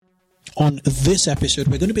On this episode,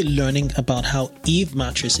 we're going to be learning about how Eve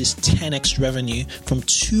Mattresses 10x revenue from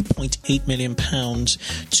 £2.8 million to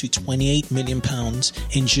 £28 million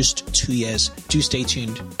in just 2 years. Do stay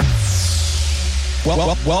tuned.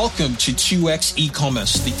 Welcome to 2X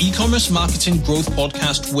E-Commerce, the e-commerce marketing growth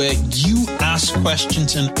podcast where you ask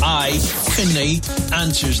questions and I, Kunle,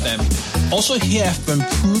 answers them. Also hear from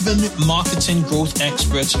proven marketing growth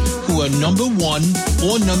experts who are number one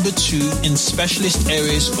or number two in specialist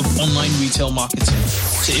areas of online retail marketing.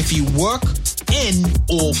 So if you work in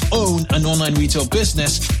or own an online retail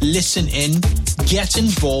business, listen in, get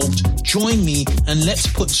involved, join me, and let's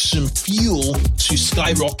put some fuel to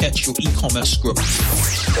skyrocket your e-commerce growth.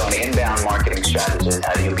 So on the inbound marketing strategist,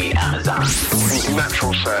 how do you beat Amazon?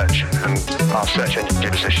 Natural search and our search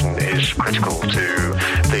engine position is critical to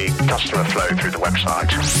the customer flow through the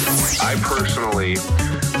website. I personally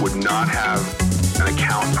would not have an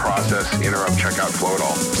account process interrupt checkout flow at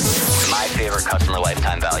all. My favorite customer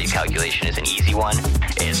lifetime value calculation is an easy one.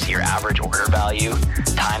 It's your average order value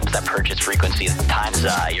times that purchase frequency times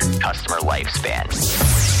your customer lifespan.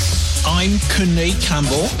 I'm Kunle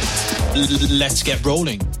Campbell. Let's get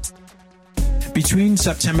rolling. Between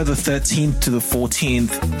September the 13th to the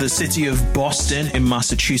 14th, the city of Boston in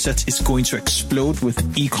Massachusetts is going to explode with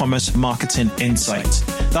e-commerce marketing insights.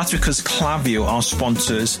 That's because Klaviyo, our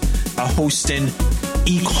sponsors, are hosting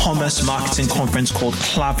e-commerce marketing conference called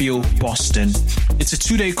Klaviyo Boston. It's a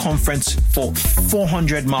 2-day conference for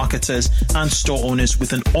 400 marketers and store owners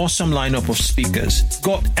with an awesome lineup of speakers.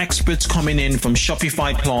 Got experts coming in from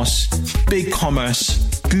Shopify Plus, BigCommerce,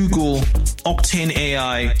 Google, Octane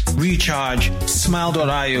AI, Recharge,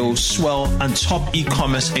 Smile.io, Swell, and top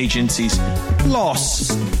e-commerce agencies.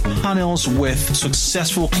 Plus, panels with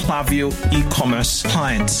successful Klaviyo e-commerce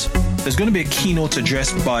clients. There's going to be a keynote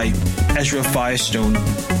address by Ezra Firestone.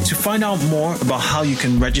 To find out more about how you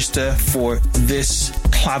can register for this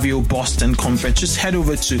Klaviyo Boston conference, just head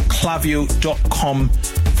over to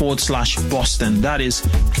klaviyo.com/Boston. That is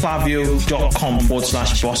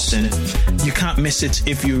klaviyo.com/Boston. You can't miss it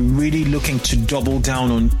if you're really looking to double down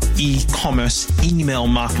on e-commerce email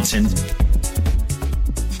marketing.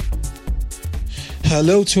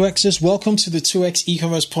 Hello, 2Xers. Welcome to the 2X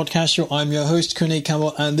e-commerce podcast show. I'm your host, Kunle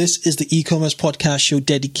Campbell, and this is the e-commerce podcast show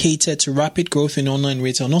dedicated to rapid growth in online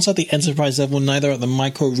retail, not at the enterprise level, neither at the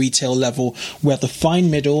micro retail level. We're at the fine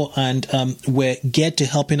middle, and we're geared to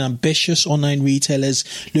helping ambitious online retailers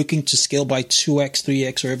looking to scale by 2X,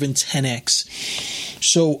 3X, or even 10X.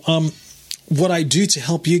 So, what I do to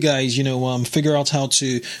help you guys, figure out how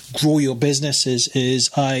to grow your businesses is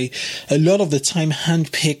I, a lot of the time,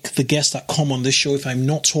 handpick the guests that come on the show if I'm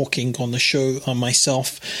not talking on the show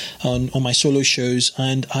myself on my solo shows.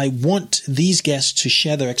 And I want these guests to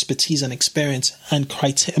share their expertise and experience. And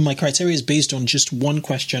my criteria is based on just one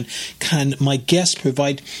question. Can my guests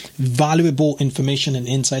provide valuable information and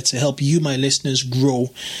insights to help you, my listeners,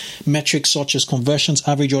 grow? Metrics such as conversions,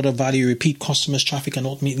 average order value, repeat customers, traffic, and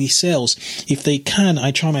ultimately sales. If they can, I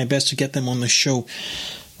try my best to get them on the show.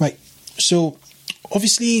 Right. So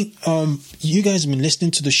obviously, you guys have been listening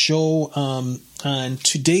to the show, and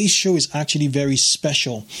today's show is actually very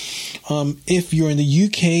special. If you're in the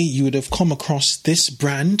UK, you would have come across this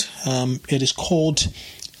brand. It is called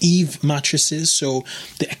Eve Mattresses. So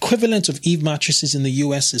the equivalent of Eve Mattresses in the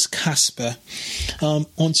US is Casper.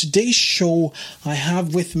 On today's show, I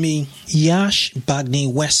have with me Yash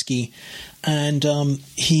Bagniewski, and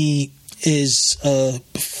he is a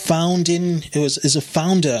founder.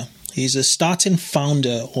 He's a starting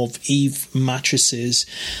founder of Eve Mattresses,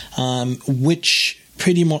 which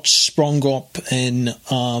pretty much sprung up in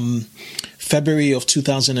February of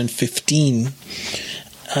 2015,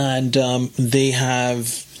 and they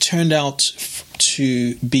have turned out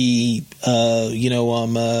to be,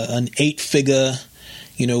 an 8-figure.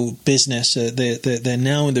 Business. They're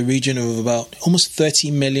now in the region of about almost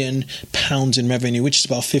 £30 million in revenue, which is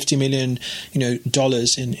about $50 million,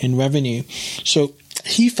 dollars in revenue. So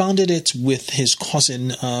he founded it with his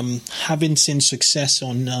cousin, having seen success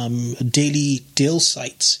on daily deal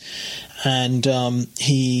sites, and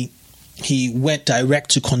he went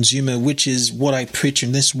direct to consumer, which is what I preach,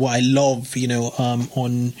 and this is what I love,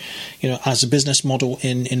 as a business model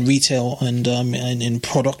in retail and in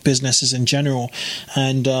product businesses in general.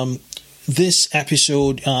 And this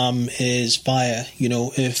episode is fire.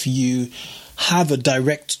 If you have a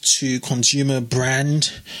direct to consumer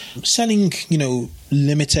brand selling,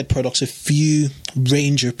 limited products, a few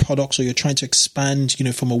range of products, or you're trying to expand,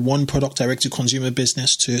 from a one product direct to consumer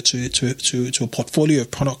business to a portfolio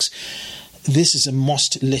of products, this is a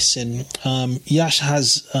must listen. Yash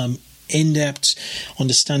has in-depth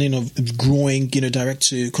understanding of growing, direct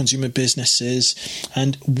to consumer businesses.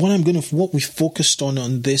 And what we focused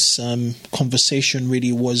on this conversation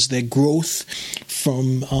really was their growth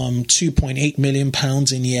from £2.8 million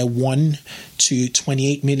in year one to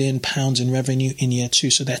 £28 million in revenue in year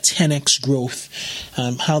two. So that 10x growth,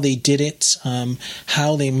 how they did it,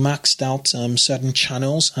 how they maxed out certain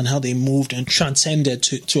channels, and how they moved and transcended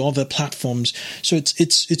to other platforms. So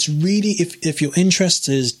it's really, if your interest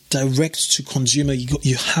is direct to consumer,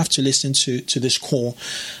 you have to listen to this call.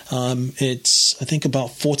 It's, I think,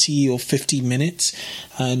 about 40 or 50 minutes.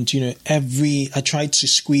 And, I tried to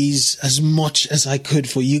squeeze as much as I could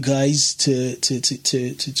for you guys to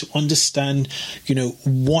understand,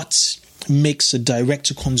 what makes a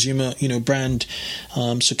direct-to-consumer, brand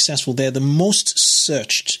successful. They're the most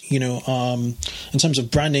searched, in terms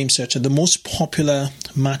of brand name search, the most popular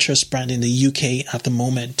mattress brand in the UK at the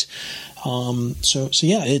moment. So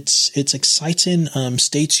yeah, it's exciting.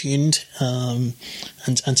 Stay tuned,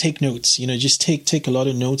 and take notes. Just take a lot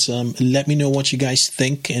of notes. Let me know what you guys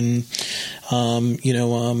think, and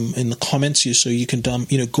in the comments. So you can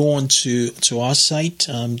go on to our site.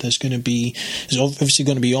 It's obviously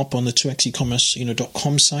going to be up on the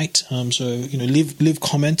 2xecommerce.com site. So leave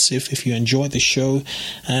comments if you enjoy the show,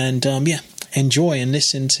 and enjoy and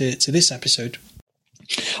listen to this episode.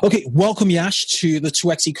 Okay, welcome Yash to the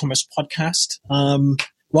 2x e-commerce podcast.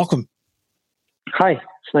 Welcome. Hi,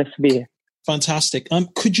 it's nice to be here. Fantastic.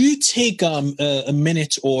 Could you take a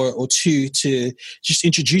minute or two to just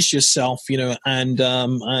introduce yourself, and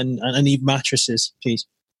Eve Mattresses, please?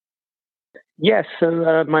 Yes,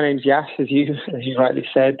 so my name's Yash, as you rightly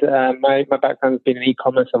said. My background has been in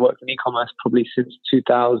e-commerce. I've worked in e-commerce probably since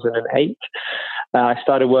 2008. I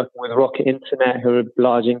started working with Rocket Internet, who are a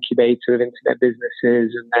large incubator of internet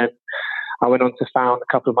businesses, and then I went on to found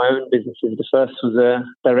a couple of my own businesses. The first was a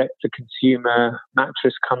direct-to-consumer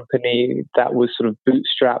mattress company that was sort of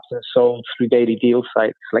bootstrapped and sold through daily deal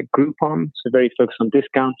sites like Groupon, so very focused on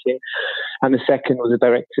discounting. And the second was a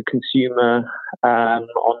direct-to-consumer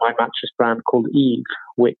online mattress brand called Eve,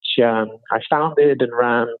 which I founded and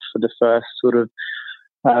ran for the first sort of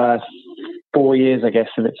 4 years, I guess,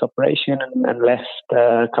 in its operation, and left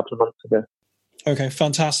a couple of months ago. Okay,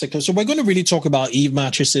 fantastic. So we're going to really talk about Eve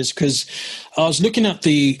mattresses, because I was looking at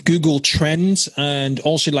the Google Trends and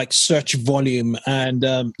also like search volume, and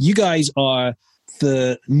you guys are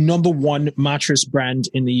the number one mattress brand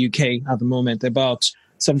in the UK at the moment. About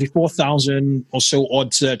 74,000 or so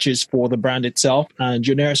odd searches for the brand itself, and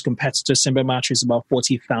your nearest competitor, Simba Mattress, about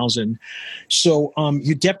 40,000. So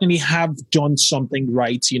you definitely have done something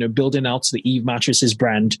right, building out the Eve Mattresses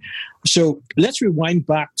brand. So let's rewind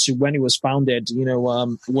back to when it was founded.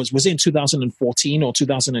 Was it in 2014 or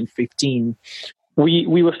 2015?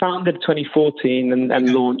 We were founded 2014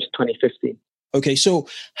 and launched 2015. Okay, so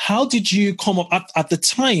how did you come up at the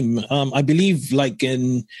time? I believe, like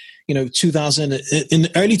in 2000, in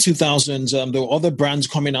the early 2000s, there were other brands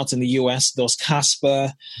coming out in the US. There was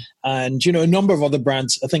Casper, and a number of other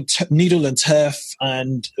brands. I think Needle and Turf,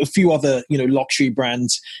 and a few other luxury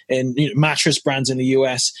brands and mattress brands in the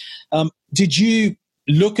US. Did you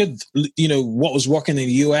look at what was working in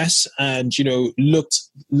the US and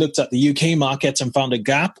looked at the UK market and found a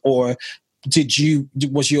gap, or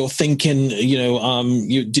was your thinking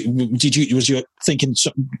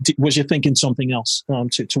something else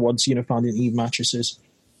towards founding Eve Mattresses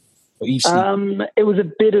or Eve? It was a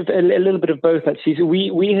little bit of both, actually. So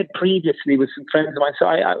we had previously, with some friends of mine, so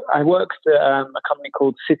I worked at a company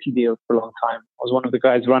called City Deals for a long time. I was one of the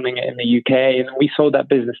guys running it in the UK, and we sold that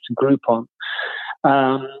business to Groupon.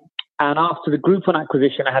 And after the Groupon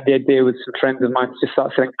acquisition, I had the idea with some friends of mine to just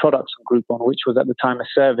start selling products on Groupon, which was at the time a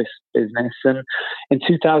service business. And in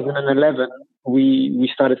 2011, we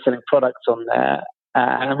started selling products on there.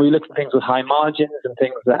 And we looked at things with high margins and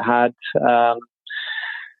things that had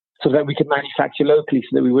so that we could manufacture locally so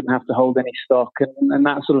that we wouldn't have to hold any stock. And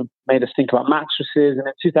that sort of made us think about mattresses. And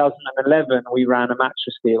in 2011, we ran a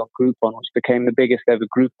mattress deal on Groupon, which became the biggest ever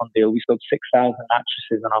Groupon deal. We sold 6,000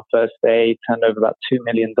 mattresses on our first day, turned over about $2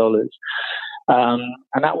 million.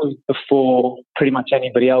 And that was before pretty much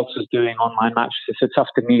anybody else was doing online mattresses. So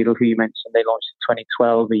Tufted Needle, who you mentioned, they launched in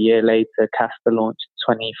 2012. A year later, Casper launched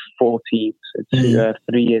in 2014, so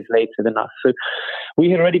 3 years later than us. So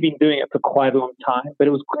we had already been doing it for quite a long time, but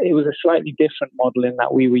it was a slightly different model in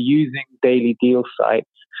that we were using daily deal sites,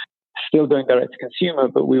 still doing direct to consumer,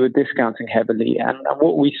 but we were discounting heavily. And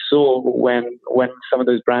what we saw when some of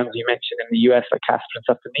those brands you mentioned in the US, like Casper and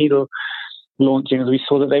Tufted Needle, launching, is we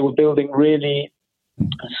saw that they were building really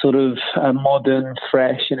sort of modern,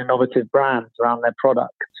 fresh, and innovative brands around their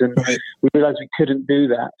products. And we realized we couldn't do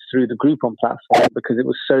that through the Groupon platform because it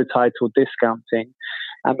was so tied to discounting,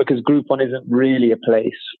 and because Groupon isn't really a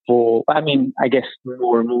place for, I mean, I guess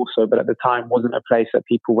more and more so, but at the time wasn't a place that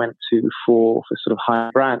people went to for sort of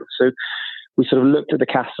high brands. So we sort of looked at the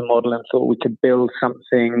Castor model and thought we could build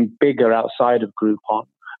something bigger outside of Groupon.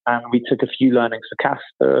 And we took a few learnings for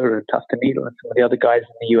Castor and Tuft & Needle and some of the other guys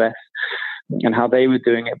in the US and how they were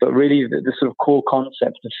doing it. But really the sort of core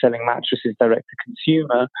concept of selling mattresses direct to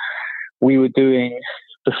consumer, we were doing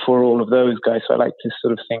before all of those guys. So I like to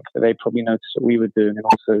sort of think that they probably noticed what we were doing and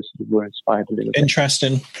also sort of were inspired a little bit.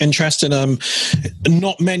 Interesting.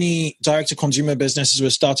 Not many direct to consumer businesses were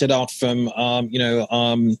started out from,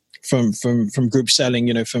 from group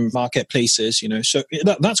selling, from marketplaces, so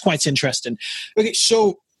that's quite interesting. Okay.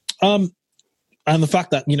 So, and the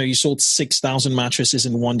fact that, you sold 6,000 mattresses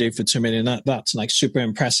in one day for $2 million, that's like super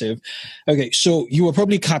impressive. Okay. So you were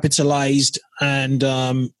probably capitalized,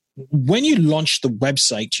 and, when you launched the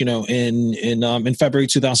website, in February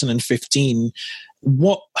 2015,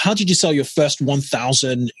 how did you sell your first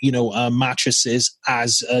 1,000, mattresses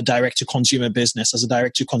as a direct to consumer business, as a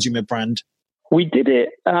direct to consumer brand? We did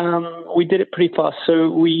it pretty fast. So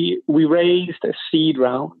we raised a seed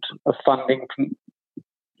round of funding from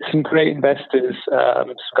some great investors,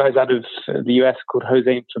 some guys out of the US called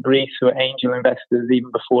Jose and Fabrice, who are angel investors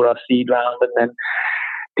even before our seed round, and then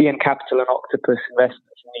DN Capital and Octopus Investments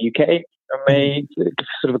in the UK. And made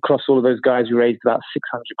sort of across all of those guys, we raised about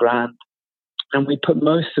 600 grand, and we put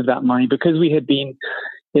most of that money, because we had been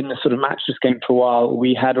in the sort of mattress game for a while.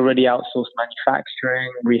 We had already outsourced manufacturing.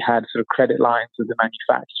 We had sort of credit lines with the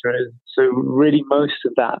manufacturers. So really most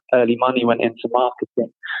of that early money went into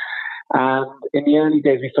marketing. And in the early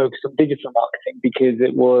days, we focused on digital marketing because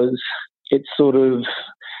it's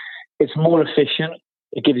more efficient.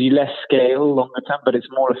 It gives you less scale longer term, but it's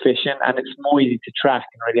more efficient and it's more easy to track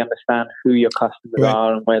and really understand who your customers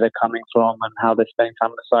are and where they're coming from and how they're spending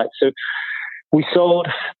time on the site. So we sold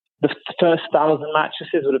the first 1,000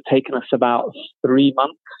 mattresses would have taken us about 3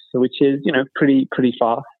 months, which is, pretty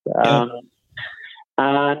fast.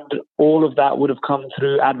 And all of that would have come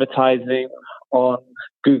through advertising on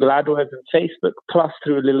Google AdWords and Facebook, plus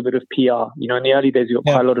through a little bit of PR. In the early days, we got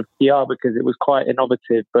quite a lot of PR because it was quite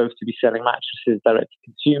innovative, both to be selling mattresses direct to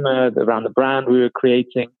consumer, around the brand we were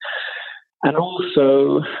creating, and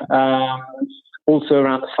also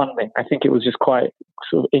around the funding. I think it was just quite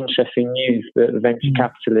sort of interesting news that the venture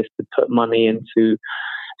capitalists had put money into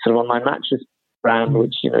sort of online mattress brand,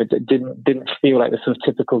 which didn't feel like the sort of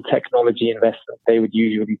typical technology investment they would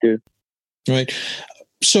usually do. Right.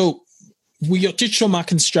 So, with your digital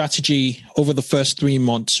marketing strategy over the first 3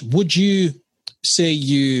 months, would you say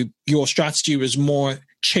your strategy was more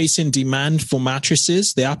chasing demand for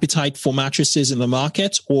mattresses, the appetite for mattresses in the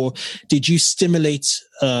market, or did you stimulate,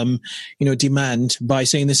 demand by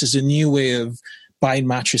saying this is a new way of buying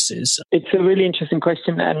mattresses? It's a really interesting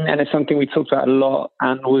question, and it's something we talked about a lot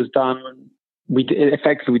and was done. We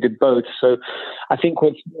did both. So I think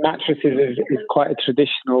with mattresses is quite a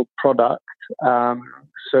traditional product.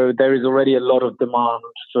 So there is already a lot of demand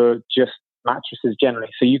for just mattresses generally.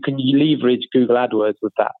 So you can leverage Google AdWords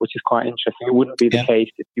with that, which is quite interesting. It wouldn't be the case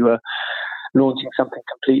if you were launching something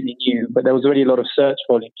completely new, but there was already a lot of search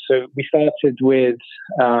volume. So we started with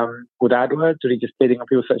AdWords, really just bidding on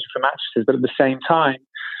people searching for mattresses. But at the same time,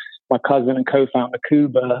 my cousin and co-founder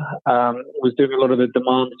Kuba was doing a lot of the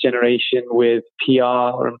demand generation with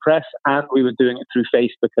PR and press, and we were doing it through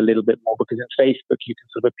Facebook a little bit more, because in Facebook you can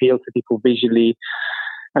sort of appeal to people visually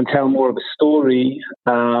and tell more of a story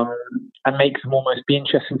and make them almost be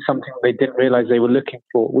interested in something they didn't realize they were looking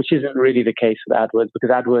for, which isn't really the case with AdWords, because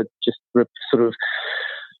AdWords just sort of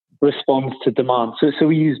responds to demand. So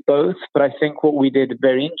we use both, but I think what we did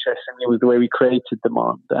very interestingly was the way we created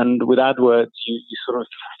demand. And with AdWords, you sort of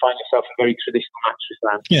find yourself in very traditional mattress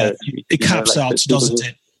land. Yeah, it caps out, doesn't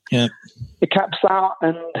it? Yeah, it caps out,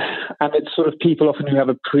 and it's sort of people often who have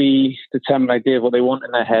a predetermined idea of what they want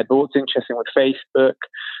in their head. But what's interesting with Facebook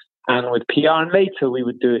and with PR, and later we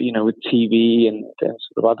would do it, with TV and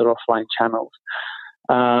sort of other offline channels.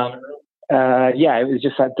 It was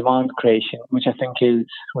just that demand creation, which I think is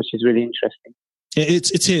really interesting.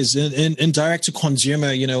 It is in direct to consumer,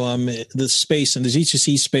 the space and the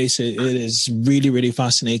D2C space, it is really, really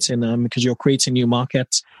fascinating because you're creating new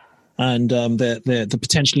markets and the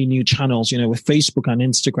potentially new channels, with Facebook and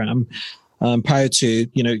Instagram. Prior to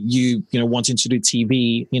you wanting to do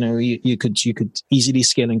TV, you could easily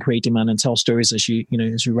scale and create demand and tell stories, as you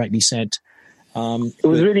rightly said. It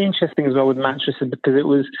was really interesting as well with mattresses, because it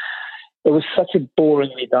was it was such a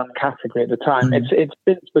boringly done category at the time. It's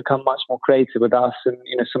since become much more creative with us and,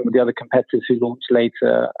 you know, some of the other competitors who launched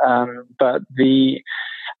later. But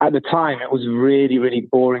at the time, it was really, really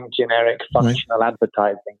boring, generic, functional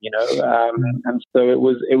advertising, you know. And so it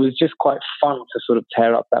was just quite fun to sort of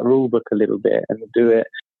tear up that rule book a little bit and do it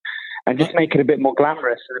and just make it a bit more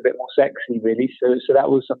glamorous and a bit more sexy, really. So that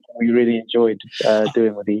was something we really enjoyed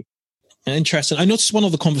doing with E. Interesting. I noticed one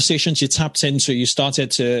of the conversations you tapped into, you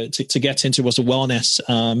started to get into was the wellness.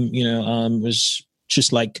 Was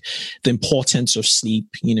just like the importance of sleep.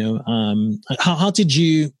 You know, how did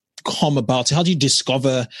you come about it? How did you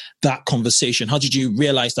discover that conversation? How did you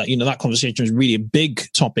realize that, you know, that conversation was really a big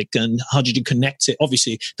topic, and how did you connect it?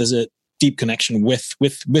 Obviously, there's a deep connection with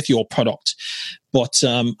your product, but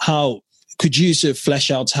how could you sort of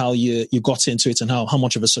flesh out how you got into it and how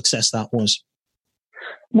much of a success that was?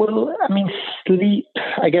 Well, I mean, sleep,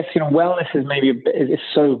 I guess, you know, wellness is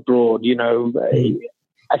so broad, you know.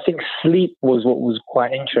 I think sleep was what was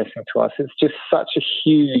quite interesting to us. It's just such a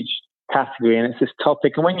huge category, and it's this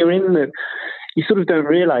topic. And when you're in it, you sort of don't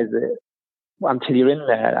realize it until you're in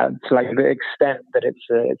there, to like the extent that it's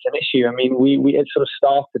an issue. I mean, it sort of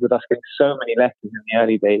started with us getting so many letters in the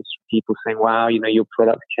early days from people saying, wow, you know, your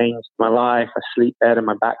product changed my life. I sleep better.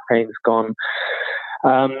 My back pain's gone.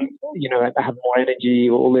 You know, I have more energy,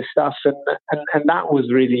 all this stuff. And that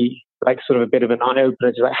was really like sort of a bit of an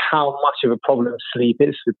eye-opener to like how much of a problem sleep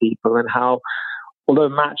is for people, and how, although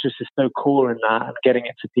mattress is so core in that, and getting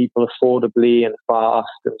it to people affordably and fast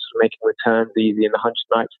and sort of making returns easy and the 100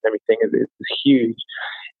 nights and everything is huge.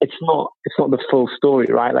 It's not the full story,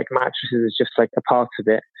 right? Like mattresses is just like a part of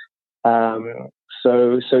it.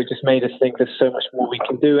 So it just made us think there's so much more we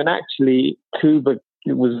can do. And actually, Kuba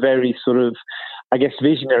was very sort of, I guess,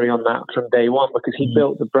 visionary on that from day one, because he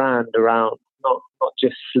built the brand around not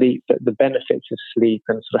just sleep, but the benefits of sleep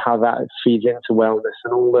and sort of how that feeds into wellness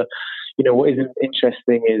and all the, you know, what is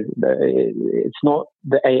interesting is that it's not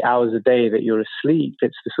the 8 hours a day that you're asleep,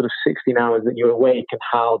 it's the sort of 16 hours that you're awake and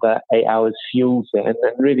how that 8 hours fuels it. And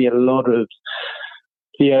really a lot of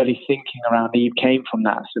the early thinking around Eve came from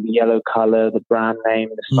that. So the yellow color, the brand name,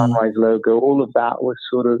 the sunrise logo, all of that was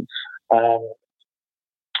sort of,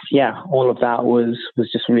 all of that was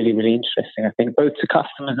just really, really interesting. I think both to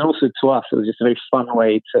customers and also to us, it was just a very fun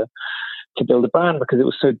way to build a brand, because it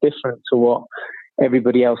was so different to what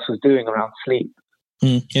everybody else was doing around sleep.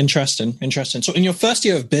 Interesting. So in your first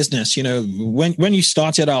year of business, you know, when you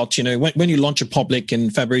started out, you know, when you launched your public in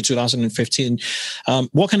February 2015,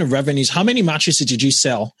 what kind of revenues, how many mattresses did you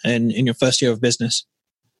sell in your first year of business?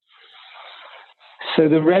 So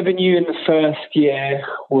the revenue in the first year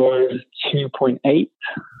was 2.8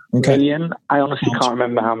 million. I honestly can't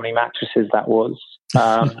remember how many mattresses that was.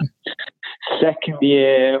 Second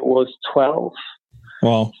year was 12.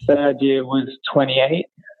 Wow. Third year was 28.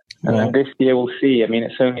 And then this year we'll see. I mean,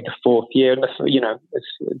 it's only the fourth year. You know,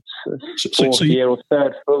 it's fourth year or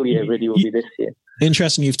third full year really will be this year.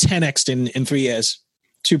 Interesting. You've 10x'd in 3 years,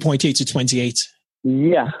 2.8 to 28.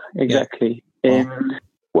 Yeah, exactly.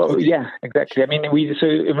 Exactly. I mean, so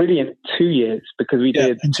really in 2 years, because we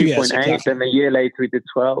did 2.8, then a year later we did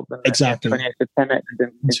 12, and exactly 28 to 10x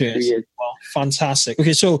in 2 years. Well, fantastic.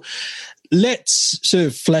 Okay, so let's sort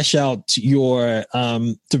of flesh out your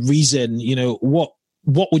the reason. You know, what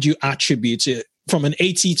would you attribute it from an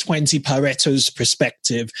 80-20 Pareto's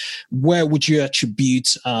perspective? Where would you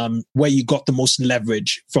attribute where you got the most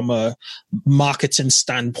leverage from a marketing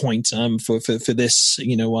standpoint for this,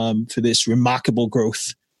 you know, for this remarkable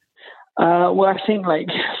growth? Well, I think like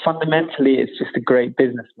fundamentally it's just a great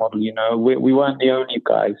business model. You know, we weren't the only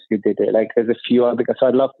guys who did it. Like there's a few other guys. So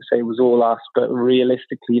I'd love to say it was all us, but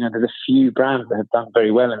realistically, you know, there's a few brands that have done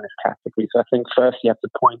very well in this category. So I think first you have to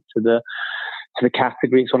point to the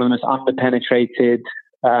category. It's one of the most underpenetrated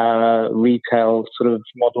retail sort of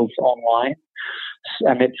models online,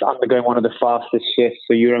 and it's undergoing one of the fastest shifts.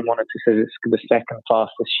 So Euromonitor says it's the second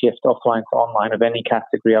fastest shift offline to online of any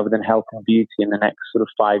category other than health and beauty in the next sort of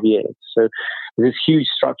 5 years. So there's this huge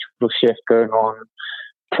structural shift going on.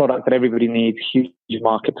 Product that everybody needs, huge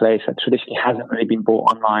marketplace that traditionally hasn't really been bought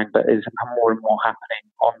online, but is more and more happening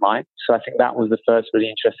online. So I think that was the first really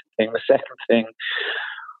interesting thing. The second thing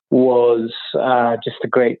was just a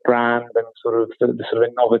great brand and sort of the sort of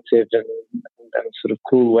innovative and sort of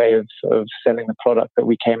cool way of selling the product that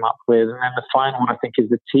we came up with. And then the final one, I think, is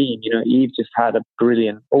the team. You know, Eve just had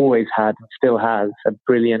always had and still has a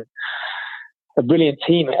brilliant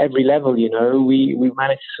team at every level. You know, we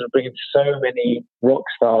managed to sort of bring in so many rock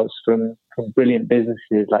stars from brilliant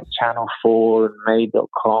businesses like Channel 4 and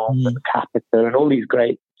Made.com and Capita and all these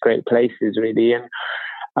great places really.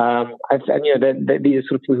 these are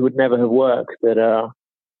sort of people who would never have worked at a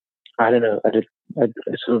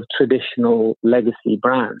sort of traditional legacy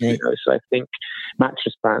brand, right. So I think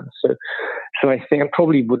mattress brands. So I think I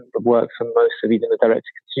probably wouldn't have worked for most of even the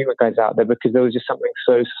direct-to-consumer guys out there, because there was just something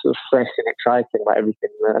so sort of fresh and exciting about everything,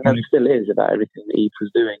 and there still is about everything that Eve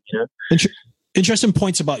was doing, Interesting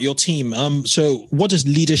points about your team. So what does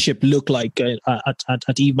leadership look like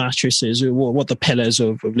at Eve Mattresses? What are the pillars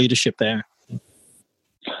of leadership there?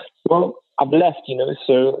 Well, I've left,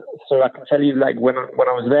 so I can tell you, like, when I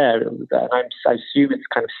was there, and I assume it's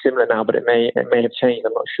kind of similar now, but it may have changed,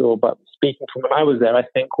 I'm not sure. But speaking from when I was there, I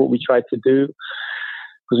think what we tried to do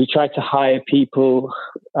was we tried to hire people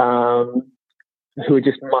who are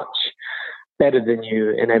just much better than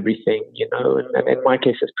you in everything, and in my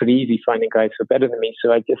case, it's pretty easy finding guys who are better than me.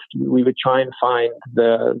 So we would try and find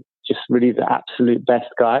the absolute best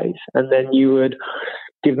guys, and then you would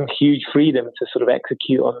give them huge freedom to sort of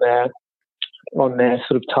execute on their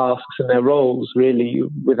sort of tasks and their roles, really,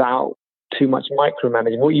 without too much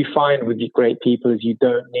micromanaging. What you find with great people is you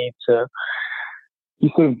don't need to,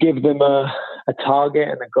 you sort of give them a target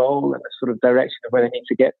and a goal and a sort of direction of where they need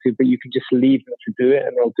to get to, but you can just leave them to do it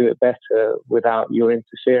and they'll do it better without your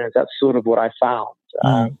interference. That's sort of what I found.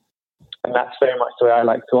 And that's very much the way I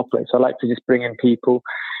like to operate. So I like to just bring in people.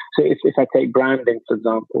 So if I take branding, for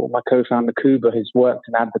example, my co-founder Kuba has worked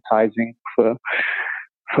in advertising for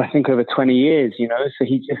I think over 20 years, so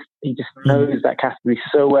he just knows that category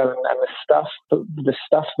so well, and the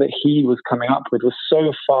stuff that he was coming up with was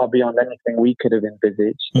so far beyond anything we could have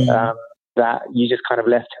envisaged, that you just kind of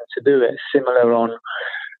left him to do it. Similar on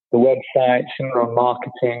the website, similar on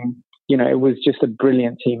marketing. It was just a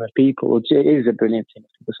brilliant team of people. It is a brilliant team of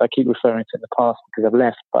people. So I keep referring to it in the past because I've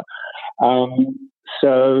left. But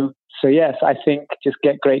so yes, I think just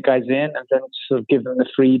get great guys in and then sort of give them the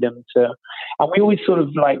freedom to. And we always sort of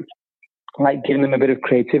like giving them a bit of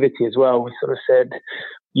creativity as well. We sort of said,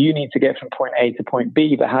 you need to get from point A to point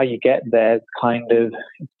B, but how you get there is kind of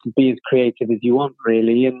to be as creative as you want,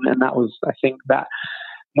 really. And that was, I think, that.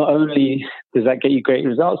 Not only does that get you great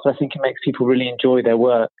results, but I think it makes people really enjoy their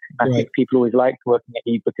work. I think people always liked working at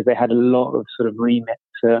Eve because they had a lot of sort of remit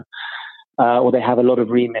to, or they have a lot of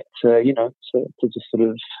remit to, to just sort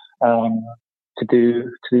of to do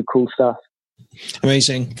cool stuff.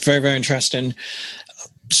 Amazing, very, very interesting.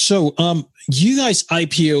 So, you guys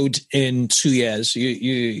IPO'd in 2 years.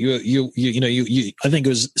 You I think it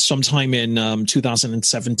was sometime in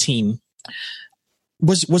 2017.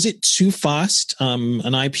 Was it too fast, an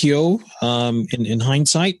IPO, in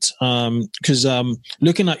hindsight? Because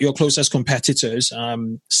looking at your closest competitors,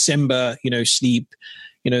 Simba, Sleep,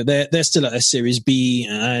 they're still at a Series B,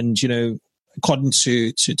 and according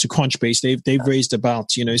to Crunchbase, they've raised about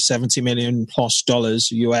 $70 million plus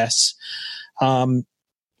US.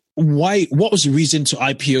 Why? What was the reason to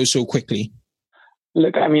IPO so quickly?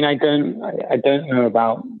 Look, I mean, I don't know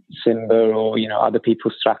about Simba or other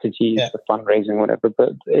people's strategies for fundraising, whatever.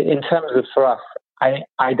 But in terms of for us, I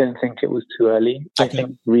don't think it was too early. Okay. I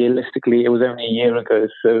think realistically, it was only a year ago,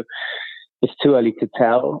 so it's too early to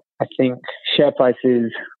tell. I think the share price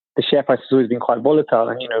has always been quite volatile,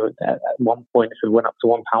 and at one point it went up to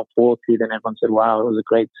 £1.40. Then everyone said, "Wow, it was a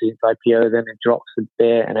great decision to IPO." Then it drops a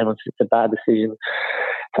bit, and everyone said it's a bad decision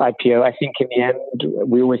to IPO. I think in the end,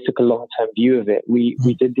 we always took a long-term view of it. We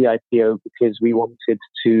did the IPO because we wanted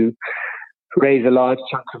to raise a large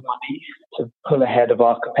chunk of money to pull ahead of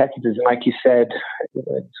our competitors. And like you said,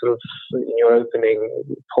 sort of in your opening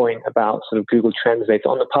point about sort of Google Trends data,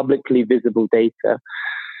 on the publicly visible data,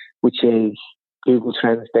 which is Google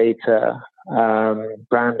Trends data,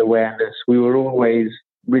 brand awareness, we were always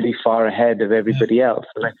really far ahead of everybody else.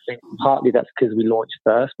 And I think partly that's because we launched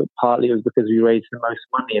first, but partly it was because we raised the most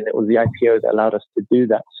money, and it was the IPO that allowed us to do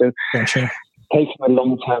that. So taking a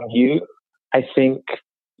long-term view, I think,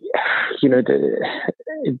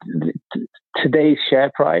 today's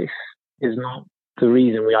share price is not the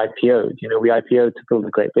reason we IPO'd. We IPO'd to build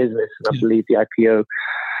a great business, and I believe the IPO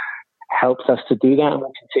helps us to do that, and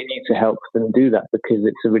will continue to help them do that because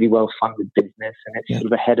it's a really well-funded business and it's sort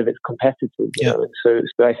of ahead of its competitors. And so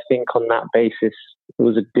I think on that basis, it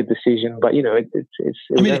was a good decision. But it was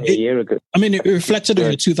only a year ago. I mean, it reflected on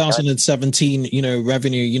your 2017,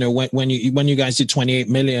 revenue. When you guys did 28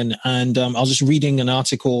 million, and I was just reading an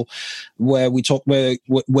article where we talk where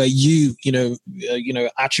you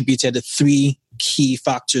attributed 3 key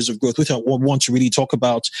factors of growth, which I want to really talk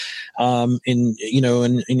about in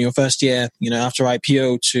your first year, after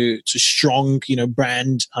IPO to strong,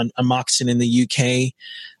 brand and marketing in the UK.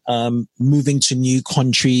 Moving to new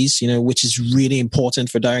countries, which is really important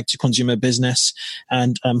for direct to consumer business.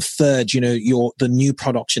 And third, the new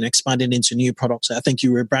products and expanding into new products. I think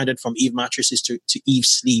you rebranded from Eve mattresses to Eve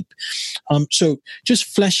Sleep. So just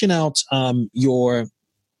fleshing out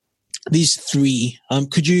these three.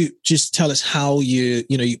 Could you just tell us how you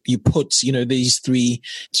put these three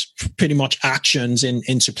pretty much actions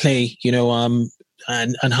into play?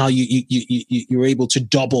 And how you were able to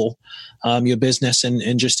double your business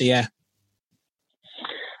in just a year?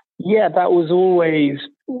 Yeah, that was always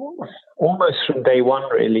almost from day one,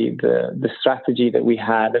 really, the strategy that we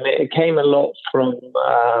had, and it came a lot from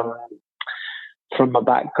my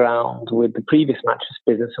background with the previous mattress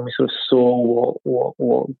business, and we sort of saw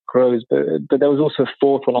what grows. But there was also a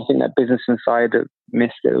fourth one. I think that Business Insider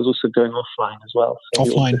missed it. It was also going offline as well. So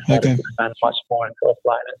offline, we okay. expand much more into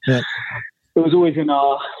offline. Yeah. It was always in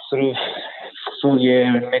our sort of full year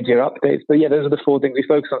and mid-year updates. But yeah, those are the four things we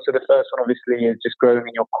focus on. So the first one, obviously, is just growing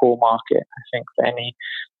in your core market. I think for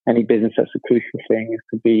any business, that's a crucial thing, is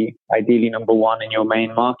to be ideally number one in your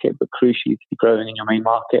main market, but crucially to be growing in your main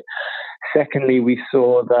market. Secondly, we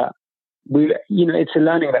saw that it's a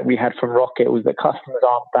learning that we had from Rocket, was that customers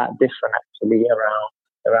aren't that different actually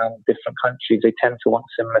around different countries. They tend to want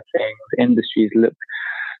similar things. Industries look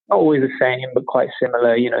not always the same, but quite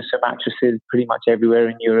similar. So mattresses pretty much everywhere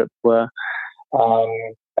in Europe were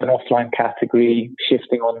an offline category,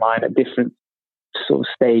 shifting online at different sort of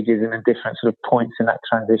stages and at different sort of points in that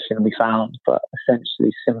transition we found, but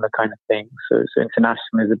essentially similar kind of things. So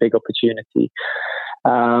international is a big opportunity.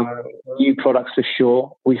 New products for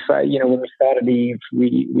sure. When we started Eve,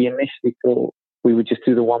 we initially thought we would just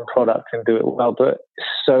do the one product and do it well, but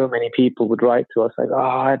so many people would write to us like,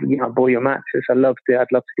 I bought your mattress, I loved it, I'd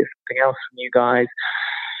love to get something else from you guys.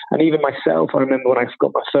 And even myself, I remember when I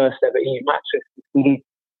got my first ever Eve mattress,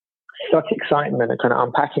 such excitement and kind of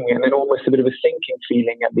unpacking it, and then almost a bit of a sinking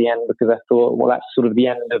feeling at the end, because I thought, well, that's sort of the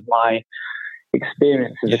end of my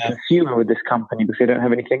experience as a consumer with this company, because they don't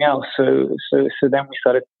have anything else. So then we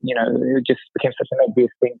started, it just became such an obvious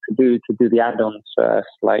thing to do the add-ons first,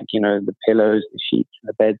 like, the pillows, the sheets, and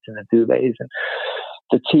the beds, and the duvets. And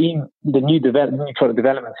the team, the new product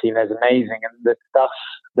development team, is amazing, and the stuff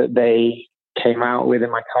that they came out with in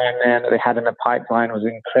my time there, that they had in the pipeline, was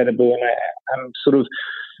incredible. And I'm sort of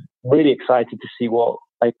really excited to see what.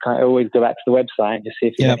 I always go back to the website and just see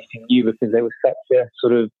if there's anything new, because there was such a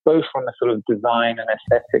sort of, both from a sort of design and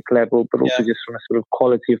aesthetic level, but also just from a sort of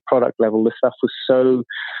quality of product level, the stuff was so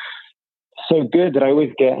good that I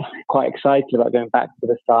always get quite excited about going back to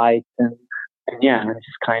the site and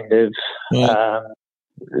just kind of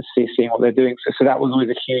seeing what they're doing. So that was always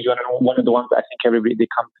a huge one, and one of the ones that I think everybody at the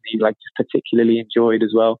company just particularly enjoyed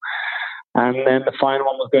as well. And then the final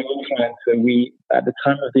one was going offline. So we, at the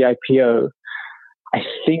time of the IPO, I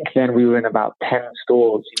think then we were in about 10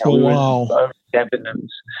 stores. We were in Debenhams,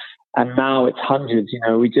 and now it's hundreds.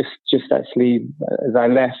 We just actually, as I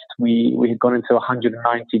left, we had gone into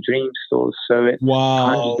 190 Dream stores. So it's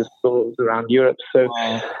hundreds of stores around Europe. So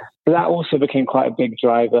that also became quite a big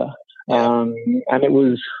driver. And it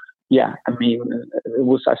was, I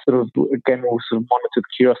sort of, again, also sort of monitored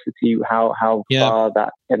curiosity how far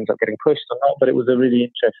that ends up getting pushed or not. But it was a really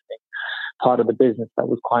interesting part of the business that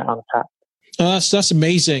was quite untapped. That's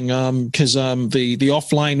amazing, because the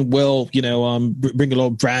offline will bring a lot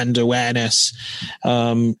of brand awareness.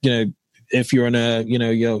 If you're in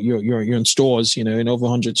you're in stores, in over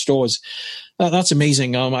 100 stores, that's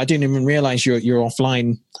amazing. I didn't even realize you're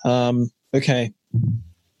offline. Okay.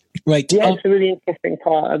 Right. Yeah, it's a really interesting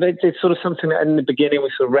part of it. It's sort of something that in the beginning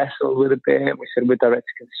we sort of wrestled with a bit. We said we're direct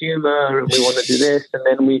to consumer and we want to do this. And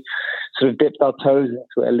then we sort of dipped our toes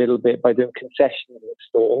into it a little bit by doing concessions in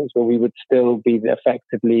stores, where we would still be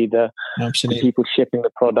effectively the people shipping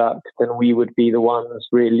the product, and we would be the ones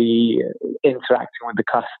really interacting with the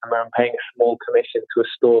customer and paying a small commission to a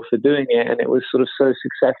store for doing it. And it was sort of so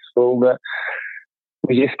successful that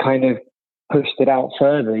we just kind of pushed it out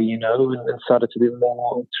further, and started to do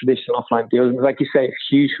more traditional offline deals. And like you say, it's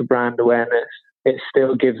huge for brand awareness. It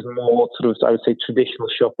still gives more sort of, I would say, traditional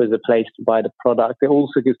shoppers a place to buy the product. It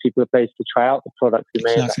also gives people a place to try out the product who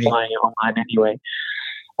may end up buying it online anyway.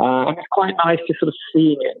 And it's quite nice just sort of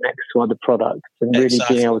seeing it next to other products and really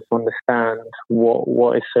being able to understand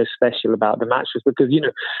what is so special about the mattress. Because,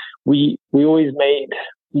 we always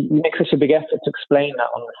you make such a big effort to explain that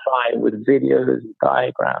on the site with videos and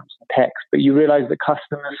diagrams and text, but you realize that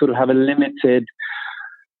customers sort of have a limited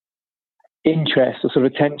interest or sort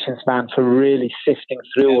of attention span for really sifting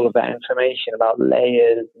through all of that information about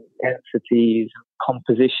layers, densities,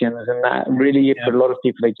 compositions, and that really for a lot of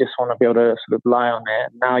people, they just want to be able to sort of lie on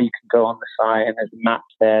it. Now you can go on the site and there's a map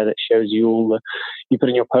there that shows you you put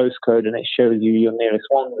in your postcode and it shows you your nearest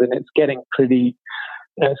ones, and it's getting pretty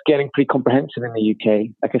comprehensive in the UK.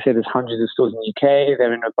 Like I said, there's hundreds of stores in the UK.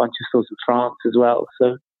 They're in a bunch of stores in France as well.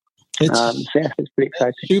 So it's pretty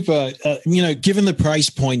exciting. Super. Given the price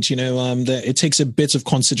point, it takes a bit of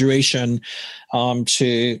consideration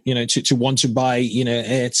to want to buy,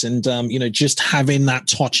 it, and just having that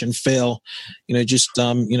touch and feel,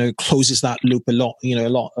 closes that loop a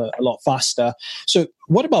lot faster. So,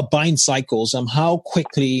 what about buying cycles? How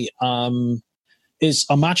quickly is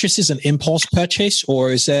a mattresses an impulse purchase, or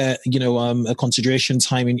is there a consideration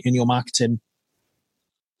time in your marketing?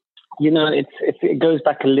 It goes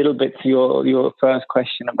back a little bit to your first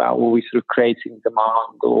question about were we sort of creating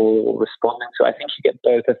demand or responding to. I think you get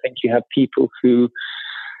both. I think you have people who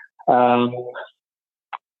are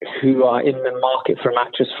in the market for a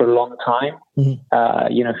mattress for a long time,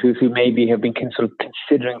 who maybe have been sort of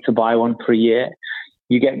considering to buy one for a year.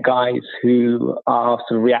 You get guys who are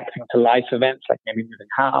sort of reacting to life events, like maybe moving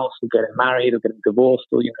house or getting married or getting divorced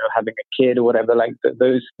or, having a kid or whatever, like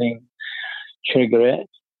those things trigger it.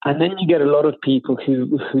 And then you get a lot of people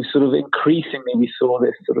who sort of increasingly, we saw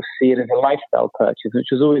this sort of see it as a lifestyle purchase, which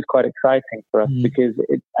was always quite exciting for us because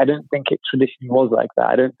I don't think it traditionally was like that.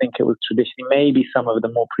 I don't think it was traditionally, maybe some of the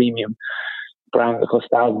more premium brands that cost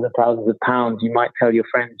thousands and thousands of pounds, you might tell your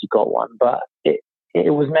friends you got one, but it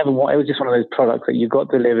was never one. It was just one of those products that you got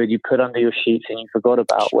delivered, you put under your sheets and you forgot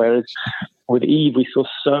about. Whereas with Eve, we saw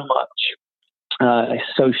so much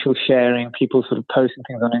social sharing, people sort of posting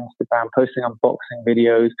things on Instagram, posting unboxing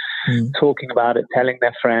videos, talking about it, telling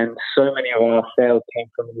their friends. So many of our sales came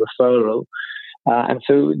from referral. And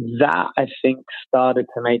so that, I think, started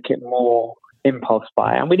to make it more impulse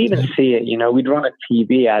buy. And we'd even see it, we'd run a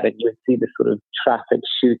TV ad and you'd see the sort of traffic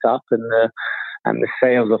shoot up and the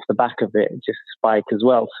sales off the back of it just spike as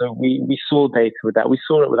well. So we saw data with that. We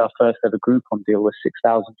saw it with our first ever Groupon deal where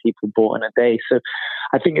 6,000 people bought in a day. So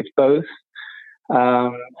I think it's both.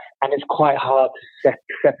 And it's quite hard to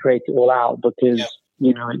separate it all out because,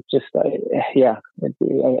 it just, but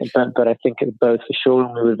I think it's both for sure.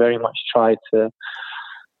 And we would very much try to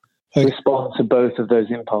respond to both of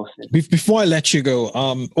those impulses. Before I let you go,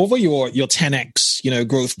 over your 10X,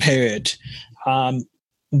 growth period,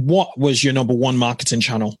 what was your number one marketing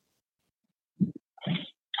channel?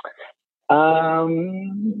 Well,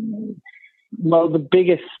 the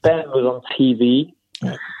biggest spend was on TV.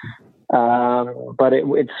 Yeah. But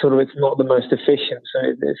it's not the most efficient. So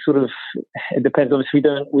it depends. Obviously,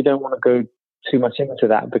 we don't want to go too much into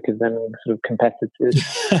that because then sort of competitors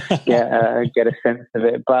get a sense of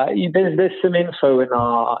it. But there's some info in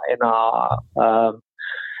our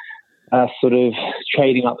sort of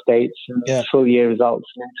trading updates and full year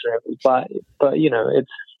results and interim. But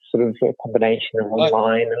it's sort of a combination of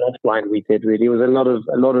online and offline. We did really. It was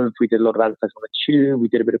we did a lot of advertising on the Tube. We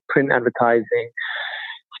did a bit of print advertising.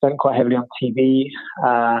 Spent quite heavily on TV,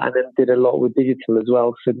 and then did a lot with digital as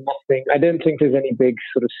well. So I don't think there's any big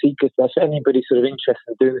sort of secrets. If anybody sort of interested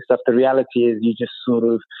in doing this stuff, the reality is you just sort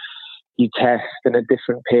of, you test, and at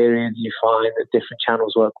different periods you find that different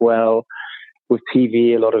channels work well. With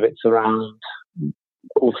TV, a lot of it's around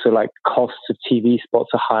also like costs of TV spots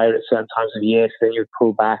are higher at certain times of year, so then you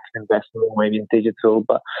pull back and invest more maybe in digital.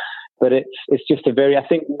 But it's just I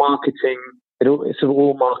think marketing, it's sort of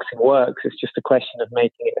all marketing works. It's just a question of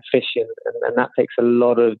making it efficient, and that takes a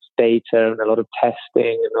lot of data and a lot of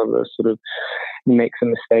testing and a lot of sort of make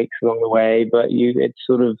some mistakes along the way. But it's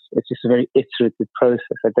just a very iterative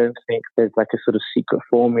process. I don't think there's like a sort of secret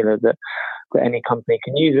formula that any company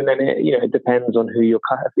can use. And then it depends on who you're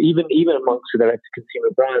even amongst the direct to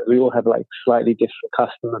consumer brands, we all have like slightly different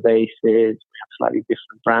customer bases, we have slightly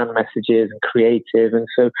different brand messages and creative, and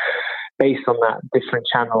so based on that, different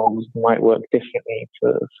channels might work differently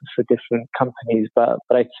for different companies. But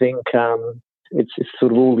I think it's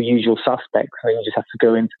sort of all the usual suspects, and you just have to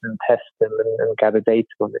go into them, test them, and gather data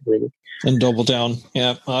on it, really. And double down.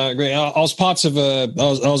 Yeah, I agree. I was part of I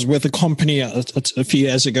was with a company a few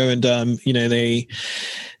years ago, and they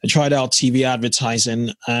tried out TV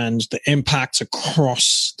advertising, and the impact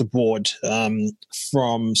across the board,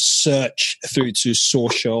 from search through to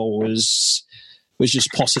social, was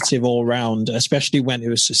just positive all around, especially when it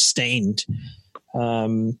was sustained.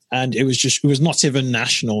 And it was not even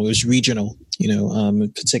national, it was regional,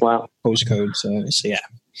 particular postcode. So yeah.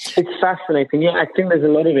 It's fascinating. Yeah, I think there's a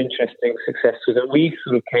lot of interesting success with it. We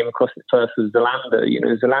sort of came across it first with Zalando.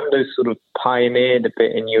 Zalando sort of pioneered a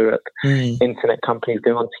bit in Europe. Internet companies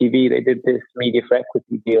going on TV. They did this media for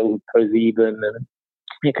equity deal with ProSieben, and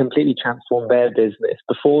it completely transformed their business.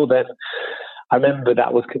 Before then, I remember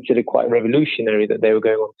that was considered quite revolutionary that they were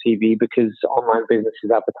going on TV because online businesses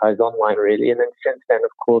advertise online, really. And then since then,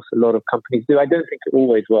 of course, a lot of companies do. I don't think it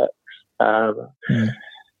always works. And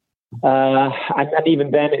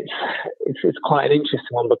even then, it's quite an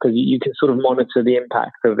interesting one because you can sort of monitor the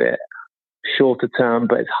impact of it shorter term,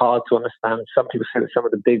 but it's hard to understand. Some people say that some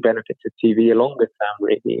of the big benefits of TV are longer term,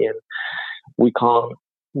 really, and we can't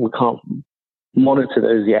monitor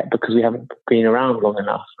those yet because we haven't been around long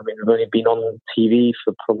enough. I mean, we've only been on TV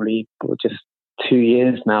for probably just 2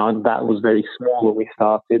 years now, and that was very small when we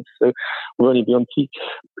started. So we've only been on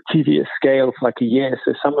TV at scale for like a year.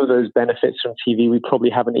 So some of those benefits from TV we probably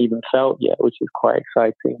haven't even felt yet, which is quite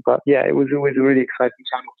exciting. But yeah, it was always a really exciting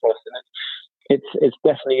channel for us, and it's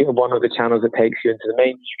definitely one of the channels that takes you into the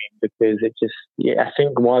mainstream because I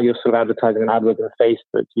think while you're sort of advertising on AdWords and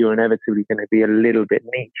Facebook, you're inevitably going to be a little bit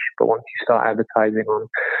niche. But once you start advertising on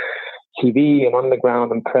TV and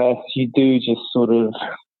underground and press, you do just sort of,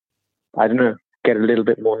 I don't know, get a little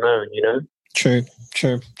bit more known, True.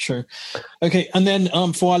 Okay, and then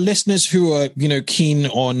for our listeners who are, keen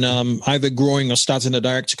on either growing or starting a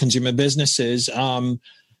direct-to-consumer businesses,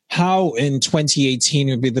 how in 2018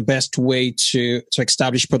 would be the best way to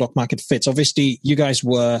establish product market fit? Obviously, you guys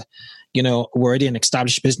were already an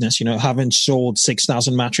established business, having sold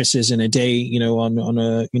 6,000 mattresses in a day, on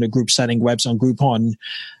a group selling webs on Groupon.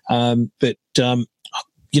 But do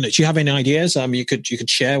you have any ideas you could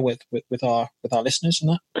share with our listeners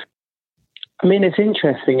on that? I mean, it's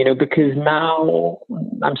interesting, because now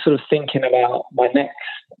I'm sort of thinking about my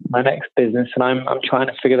next business, and I'm trying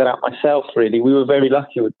to figure that out myself. Really, we were very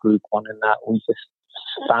lucky with Groupon in that we just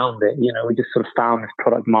found it. We just sort of found this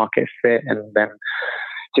product market fit, and then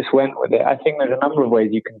just went with it. I think there's a number of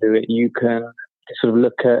ways you can do it. You can sort of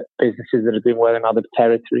look at businesses that are doing well in other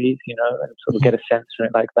territories, and sort of get a sense for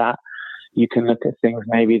it like that. You can look at things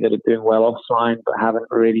maybe that are doing well offline but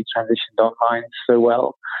haven't really transitioned online so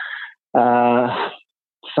well.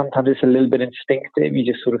 Sometimes it's a little bit instinctive. You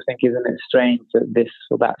just sort of think, isn't it strange that this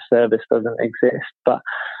or that service doesn't exist? But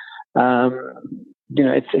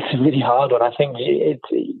it's a really hard one. I think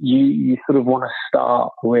you sort of want to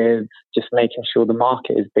start with just making sure the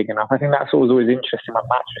market is big enough. I think that's what was always interesting about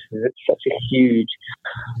mattresses. It's such a huge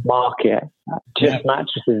market. Just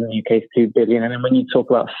mattresses in the UK is 2 billion. And then when you talk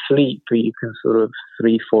about sleep, you can sort of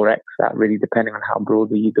 3-4x that, really, depending on how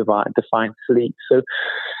broadly you define sleep. So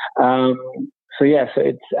I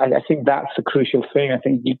think that's a crucial thing. I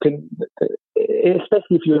think you can,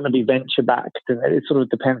 especially if you're going to be venture backed, and it sort of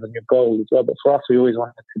depends on your goal as well. But for us, we always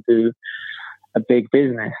wanted to do a big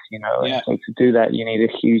business, and so to do that, you need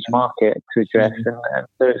a huge market to address, and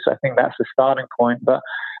so I think that's the starting point. But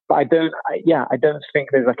I don't think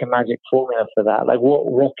there's like a magic formula for that. Like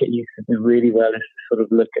what Rocket used to do really well is to sort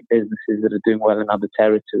of look at businesses that are doing well in other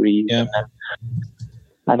territories,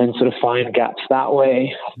 and then sort of find gaps that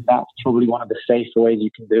way. That's probably one of the safer ways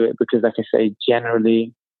you can do it because, like I say,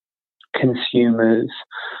 generally consumers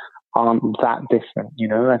aren't that different.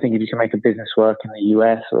 I think if you can make a business work in the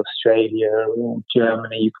US or Australia or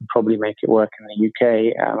Germany, you can probably make it work in the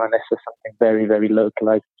UK unless there's something very, very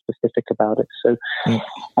localized, specific about it. But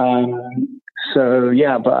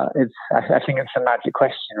I think it's a magic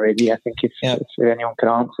question, really. I think if anyone could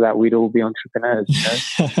answer that, we'd all be entrepreneurs.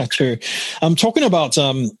 True. I'm talking about,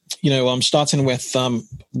 I'm starting with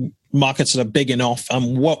markets that are big enough.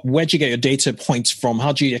 Where do you get your data points from?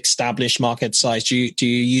 How do you establish market size? Do you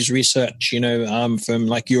use research, from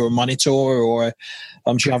like Euromonitor, or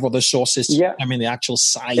do you have other sources? Yeah. I mean, the actual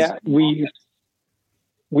size. Yeah,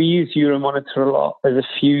 we use Euromonitor a lot. There's a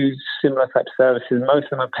few similar type services. Most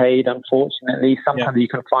of them are paid, unfortunately. Sometimes you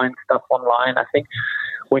can find stuff online. I think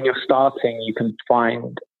when you're starting, you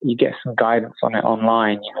get some guidance on it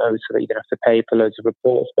online, so that you don't have to pay for loads of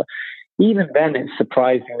reports. But even then, it's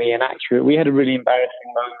surprisingly inaccurate. We had a really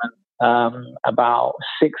embarrassing moment about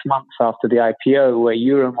 6 months after the IPO where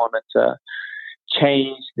Euromonitor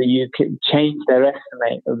changed their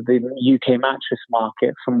estimate of the UK mattress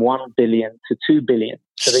market from 1 billion to 2 billion.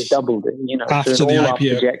 So they doubled it, After so the all our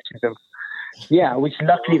IPO. projections of, which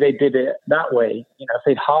luckily they did it that way. If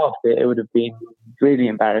they'd halved it, it would have been really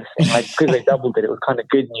embarrassing. Because they doubled it, it was kind of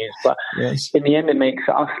good news. But in the end, it makes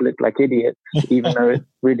us look like idiots, even though it's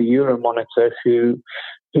really Euromonitor who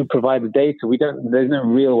provide the data. There's no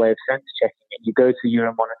real way of sense checking it. You go to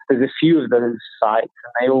Euromonitor. There's a few of those sites,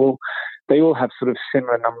 and they all have sort of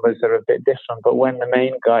similar numbers that are a bit different. But when the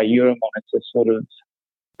main guy, Euromonitor, sort of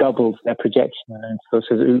doubles their projection and sort of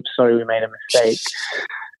says, "Oops, sorry, we made a mistake,"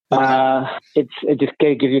 it just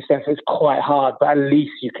gives you a sense it's quite hard. But at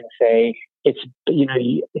least you can say it's,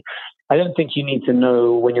 I don't think you need to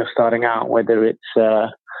know when you're starting out whether it's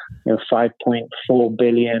 5.4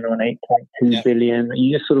 billion or an 8.2 billion.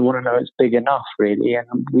 You just sort of want to know it's big enough, really.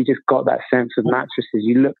 And we just got that sense of mattresses.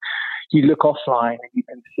 You look offline and you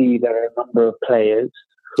can see there are a number of players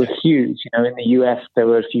who are huge. In the US, there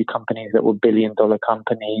were a few companies that were billion-dollar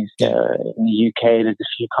companies. In the UK, there's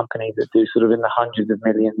a few companies that do sort of in the hundreds of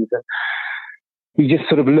millions. And you just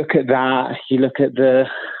sort of look at that. You look at the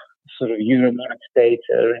sort of Euromonitor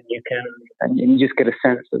data, and you just get a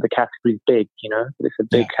sense that the category's big. It's a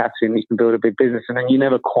big category, and you can build a big business. And then you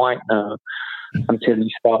never quite know until you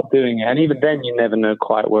start doing it. And even then, you never know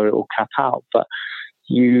quite where it will cap out. But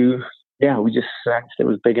we just sensed it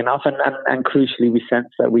was big enough. And crucially, we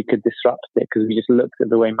sensed that we could disrupt it because we just looked at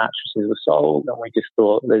the way mattresses were sold, and we just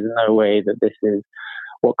thought there's no way that this is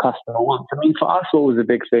what customer wants. I mean, for us, what was a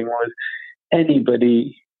big thing was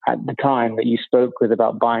anybody at the time that you spoke with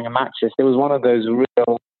about buying a mattress, there was one of those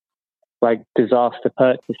real disaster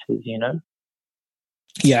purchases,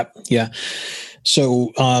 Yeah.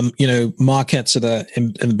 So, markets are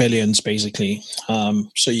in the billions, basically.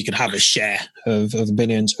 So you could have a share of the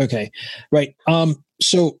billions. Okay, right.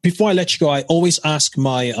 So before I let you go, I always ask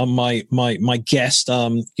my guest,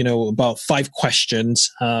 about 5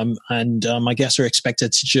 questions, and my guests are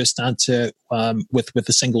expected to just answer with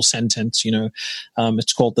a single sentence.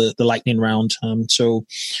 It's called the lightning round.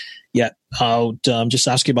 I'll just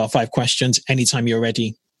ask you about 5 questions anytime you're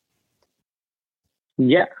ready.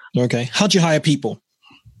 Yeah. Okay. How'd you hire people?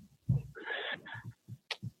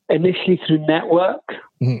 Initially through network.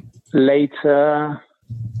 Mm-hmm. Later,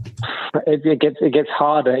 it gets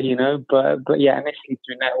harder, But initially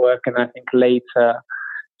through network, and I think later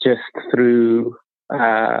just through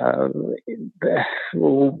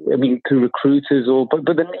through recruiters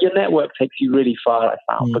but then your network takes you really far, I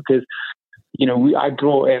found, because I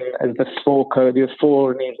brought in as the 4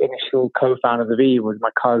 initial co-founders of E was my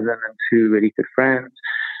cousin and 2 really good friends.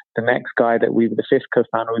 The next guy the 5th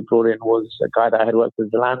co-founder we brought in was a guy that I had worked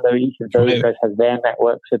with, Zalando. Each of those guys has their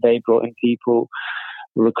network, so they brought in people,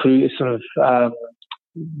 recruiters,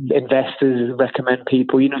 investors recommend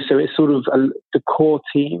people, so it's sort of the core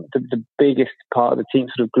team, the biggest part of the team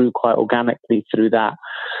sort of grew quite organically through that.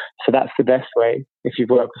 So that's the best way if you've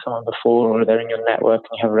worked with someone before or they're in your network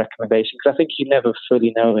and you have a recommendation, because I think you never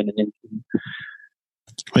fully know in an interview.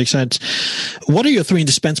 Makes sense. What are your 3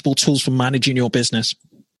 indispensable tools for managing your business?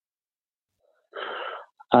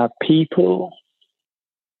 People,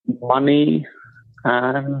 money,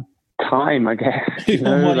 and time, I guess.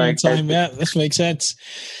 Money and time, this makes sense.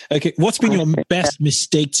 Okay, what's been your best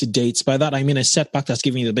mistake to date? By that, I mean a setback that's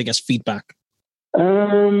giving you the biggest feedback.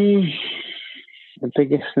 The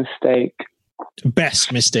biggest mistake.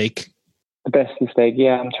 Best mistake. The best mistake,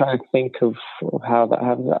 yeah. I'm trying to think of how that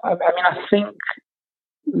happened. I mean, I think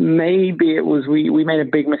maybe it was we made a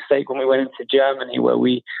big mistake when we went into Germany, where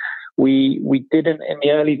we didn't, in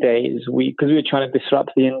the early days, because we were trying to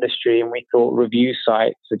disrupt the industry, and we thought review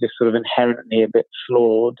sites are just sort of inherently a bit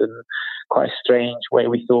flawed and quite a strange way.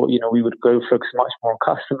 We thought, we would go focus much more on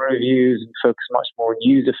customer reviews and focus much more on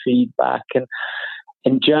user feedback. And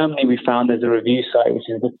in Germany, we found there's a review site which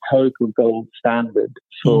is the total gold standard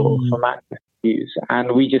for mattress reviews.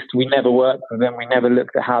 And we never worked with them. We never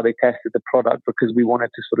looked at how they tested the product because we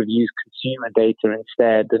wanted to sort of use consumer data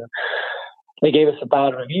instead. And they gave us a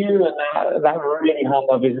bad review, and that really harmed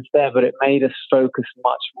our business there, but it made us focus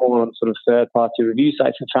much more on sort of third-party review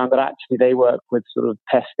sites, and found that actually they work with sort of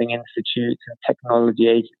testing institutes and technology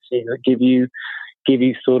agencies that give you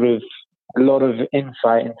sort of a lot of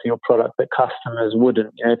insight into your product that customers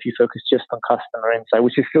wouldn't. If you focus just on customer insight,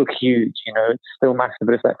 which is still huge, it's still massive,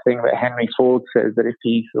 but it's that thing that Henry Ford says, that if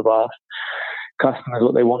he sort of asked customers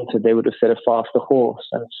what they wanted, they would have said a faster horse.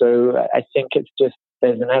 And so I think it's just,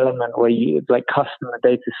 there's an element where customer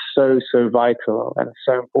data is so vital and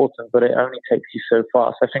so important, but it only takes you so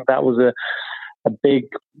far. So I think that was a big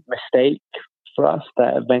mistake for us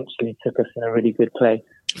that eventually took us in a really good place.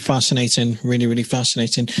 Fascinating. Really, really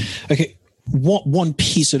fascinating. Okay. What one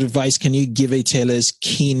piece of advice can you give retailers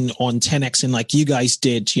keen on 10X and like you guys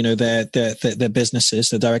did, their businesses,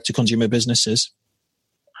 the direct to consumer businesses?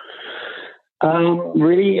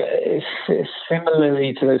 Really,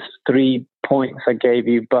 similarly to those 3 points I gave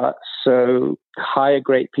you, but so hire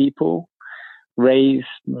great people, raise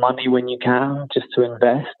money when you can just to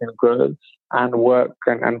invest in growth, and work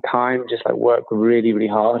and time, just like work really, really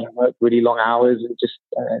hard and work really long hours and just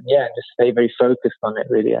stay very focused on it.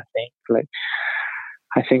 Really,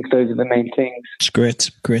 I think those are the main things. It's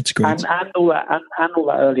great. And all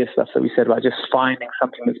that earlier stuff that we said about just finding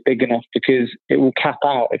something that's big enough, because it will cap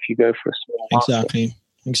out if you go for a small market.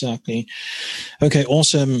 Exactly. Okay,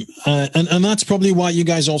 awesome. And that's probably why you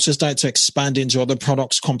guys also started to expand into other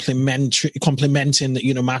products complementing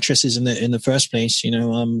the, mattresses in the first place.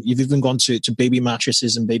 You've even gone to baby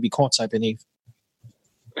mattresses and baby cots, I believe.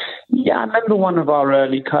 Yeah, I remember one of our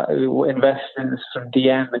early investors from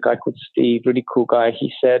DM, a guy called Steve, really cool guy.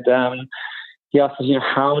 He said, he asked us,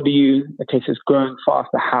 so it's growing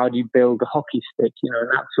faster, how do you build a hockey stick? And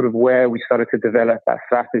that's sort of where we started to develop that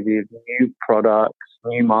strategy of new products,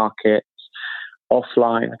 new markets,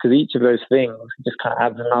 offline, because each of those things just kind of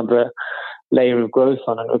adds another layer of growth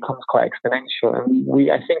on, and it becomes quite exponential.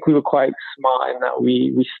 And I think we were quite smart in that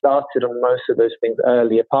we started on most of those things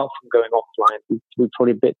early, apart from going offline. We were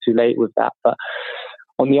probably a bit too late with that, but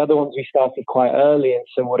on the other ones we started quite early, and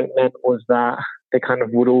so what it meant was that they kind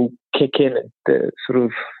of would all kick in at the sort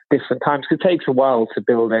of different times. It takes a while to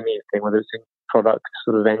build anything, whether it's in product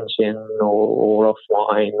sort of engine or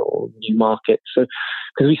offline or new markets. So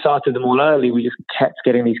because we started them all early, we just kept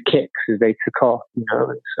getting these kicks as they took off, and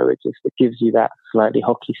so it gives you that slightly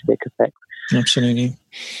hockey stick effect. Absolutely.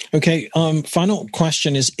 Okay. Final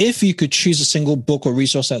question is, if you could choose a single book or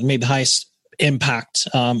resource that made the highest impact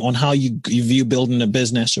on how you view building a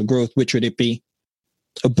business or growth, which would it be?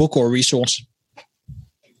 A book or a resource?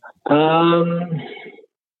 As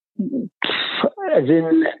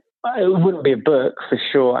in, it wouldn't be a book for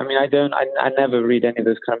sure. I mean, I never read any of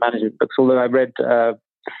those kind of management books, although I read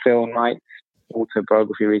Phil Knight's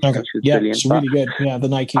autobiography recently, which was brilliant. It's really good. Yeah, the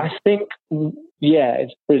Nike. I think,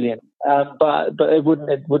 it's brilliant. But it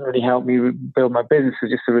wouldn't really help me build my business.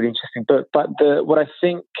 It's just a really interesting book. But what I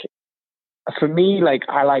think, for me,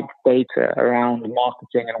 I like data around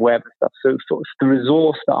marketing and web and stuff. So the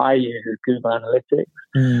resource that I use is Google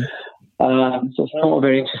Analytics. So it's not a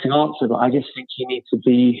very interesting answer, but I just think you need to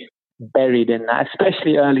be buried in that,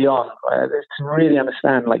 especially early on, to really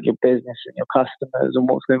understand your business and your customers and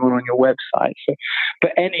what's going on your website. So,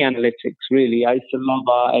 but any analytics, really. I used to love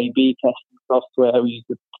our A/B testing software. We used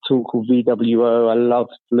a tool called VWO. I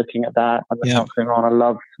loved looking at that and what's going on. I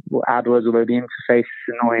love AdWords, although the interface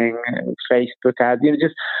is annoying. Facebook ads,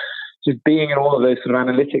 just being in all of those sort of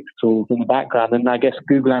analytics tools in the background. And I guess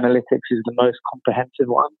Google Analytics is the most comprehensive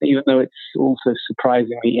one, even though it's also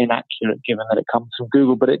surprisingly inaccurate given that it comes from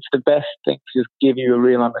Google. But it's the best thing to just give you a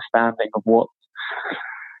real understanding of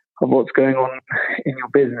what's going on in your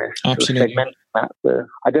business. Absolutely. Sort of segmenting that.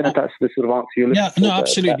 I don't know if that's the sort of answer you're looking for. Yeah, no,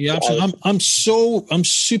 absolutely. I'm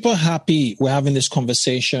super happy we're having this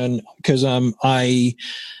conversation, because I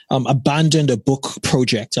abandoned a book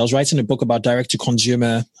project. I was writing a book about direct to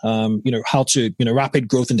consumer, how to, rapid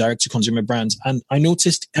growth in direct to consumer brands. And I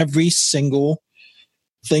noticed every single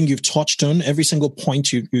thing you've touched on, every single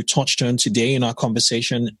point you touched on today in our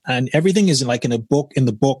conversation, and everything is in a book, in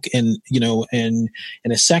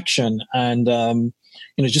a section. And,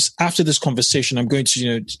 just after this conversation, I'm going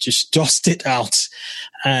to, just dust it out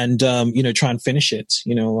and, try and finish it,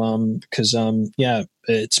 because,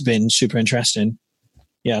 it's been super interesting.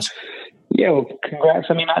 Yes. Yeah. Well, congrats.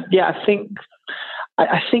 I mean, I think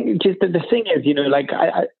just the thing is,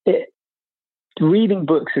 reading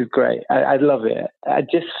books is great. I love it. I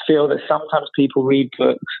just feel that sometimes people read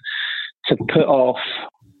books to put off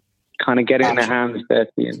kind of getting their hands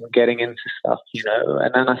dirty and getting into stuff,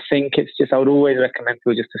 and then I think I would always recommend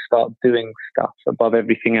people just to start doing stuff above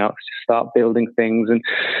everything else, just start building things. And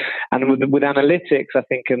with analytics, I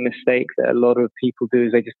think a mistake that a lot of people do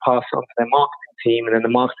is they just pass it on to their marketing team, and then the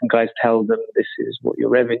marketing guys tell them this is what your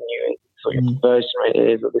revenue is, or your conversion rate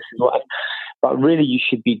is, or this is what. But really, you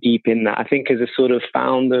should be deep in that. I think as a sort of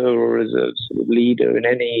founder or as a sort of leader in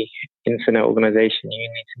any internet organization, you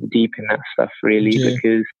need to be deep in that stuff, really,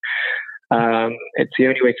 because it's the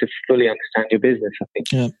only way to fully understand your business, I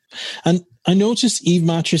think. Yeah. And I noticed Eve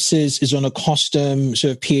Mattresses is on a custom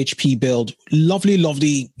sort of PHP build. Lovely,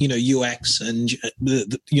 UX, and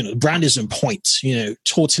the brand is on point,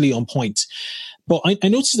 totally on point. But I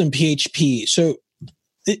noticed in PHP, so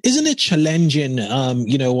isn't it challenging,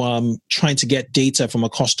 trying to get data from a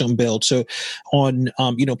custom build? So on,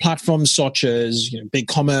 platforms such as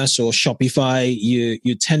BigCommerce or Shopify,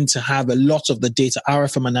 you tend to have a lot of the data.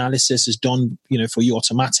 RFM analysis is done, for you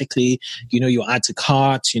automatically. Your add to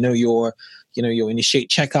cart, your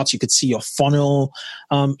initiate checkouts. You could see your funnel.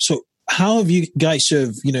 So how have you guys sort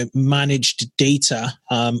of, managed data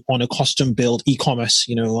on a custom build e-commerce,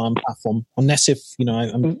 platform? Unless if,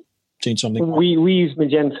 doing something? We use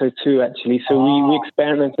Magento too, actually. So we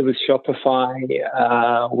experimented with Shopify.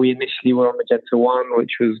 We initially were on Magento 1,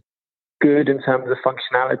 which was good in terms of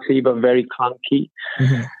functionality, but very clunky.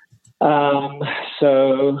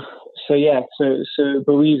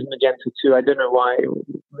 But we use Magento 2. I don't know why.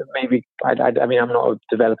 Maybe I mean, I'm not a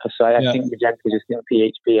developer, so I think Magento is just in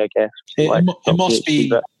PHP, I guess. It must be.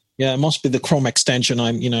 But, yeah, it must be the Chrome extension.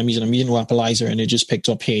 I'm using Appleizer, and it just picked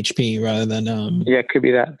up PHP rather than. Yeah, it could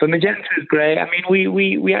be that. But Magento is great. I mean,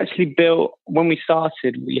 we actually built, when we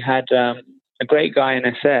started, we had a great guy in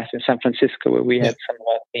SF in San Francisco where we had some of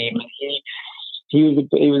our team. He was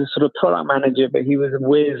a sort of product manager, but he was a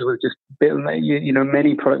whiz with just building.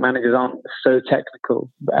 Many product managers aren't so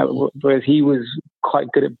technical, whereas he was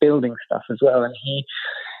quite good at building stuff as well. And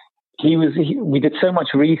we did so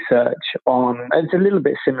much research on. It's a little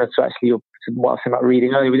bit similar to actually what I was saying about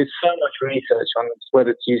reading earlier. We did so much research on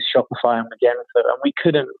whether to use Shopify and Magento, and we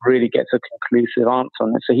couldn't really get to a conclusive answer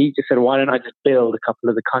on it. So he just said, "Why don't I just build a couple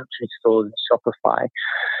of the country stores in Shopify?"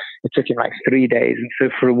 It took him like 3 days. And so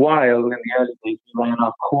for a while, in the early days, we ran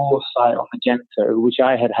our core site on Magento, which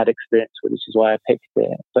I had experience with, which is why I picked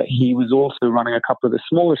it. But he was also running a couple of the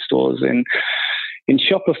smaller stores in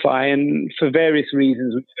Shopify. And for various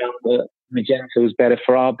reasons, we found that Magento was better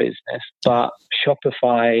for our business. But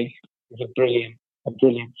Shopify is a brilliant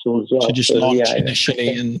tool as well. So just launch initially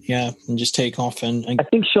and just take off. And I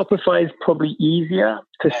think Shopify is probably easier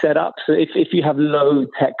to set up. So if you have low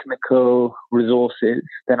technical resources,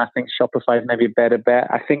 then I think Shopify is maybe a better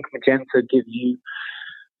bet. I think Magento gives you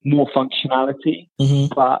more functionality,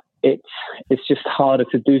 but it's just harder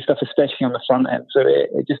to do stuff, especially on the front end. So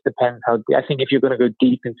it just depends how. I think if you're going to go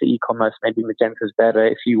deep into e-commerce, maybe Magento is better.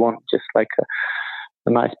 If you want just like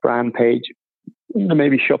a nice brand page,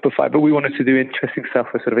 maybe Shopify. But we wanted to do interesting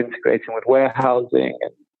stuff with sort of integrating with warehousing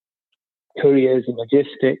and couriers and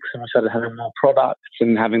logistics, and we started having more products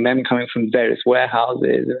and having them coming from various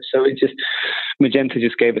warehouses. And so Magento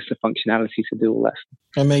just gave us the functionality to do all that stuff.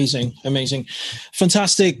 Amazing.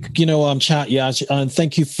 Fantastic, chat. Yeah. And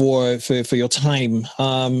thank you for your time.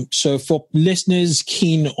 So for listeners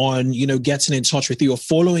keen on, getting in touch with you or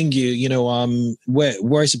following you,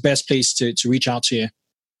 where is the best place to reach out to you?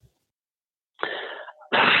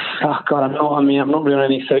 Oh God, I'm not really on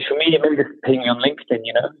any social media. Maybe just ping me on LinkedIn.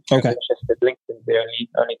 Okay. LinkedIn's the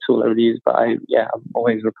only tool I really use, but I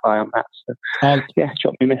always reply on that. So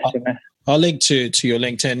drop me a message in there. I'll link to your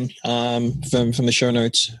LinkedIn from the show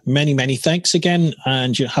notes. Many thanks again,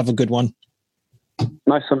 and you have a good one.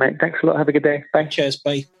 Nice one, mate. Thanks a lot. Have a good day. Bye. Cheers.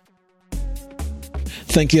 Bye.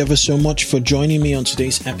 Thank you ever so much for joining me on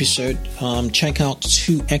today's episode. Check out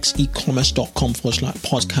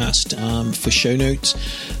 2xecommerce.com/podcast for show notes.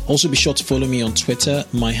 Also be sure to follow me on Twitter.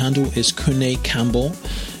 My handle is Kunle Campbell.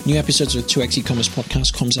 New episodes of 2X E-Commerce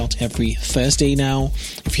Podcast comes out every Thursday now.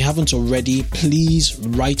 If you haven't already, please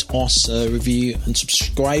write us a review and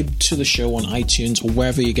subscribe to the show on iTunes or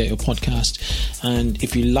wherever you get your podcast. And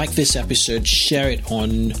if you like this episode, share it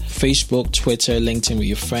on Facebook, Twitter, LinkedIn with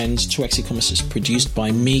your friends. 2X E-Commerce is produced by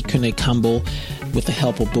me, Kunle Campbell, with the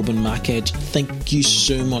help of Boban Market. Thank you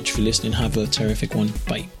so much for listening. Have a terrific one.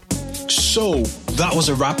 Bye. So that was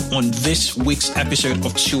a wrap on this week's episode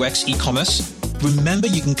of 2X E-Commerce. Remember,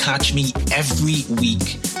 you can catch me every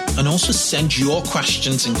week and also send your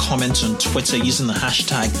questions and comments on Twitter using the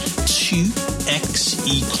hashtag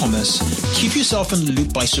 2xecommerce. Keep yourself in the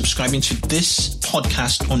loop by subscribing to this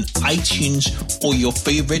podcast on iTunes or your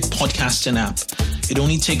favorite podcasting app. It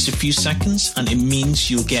only takes a few seconds and it means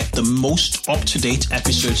you'll get the most up-to-date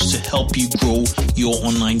episodes to help you grow your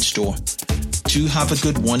online store. Do have a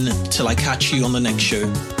good one till I catch you on the next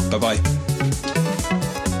show. Bye-bye.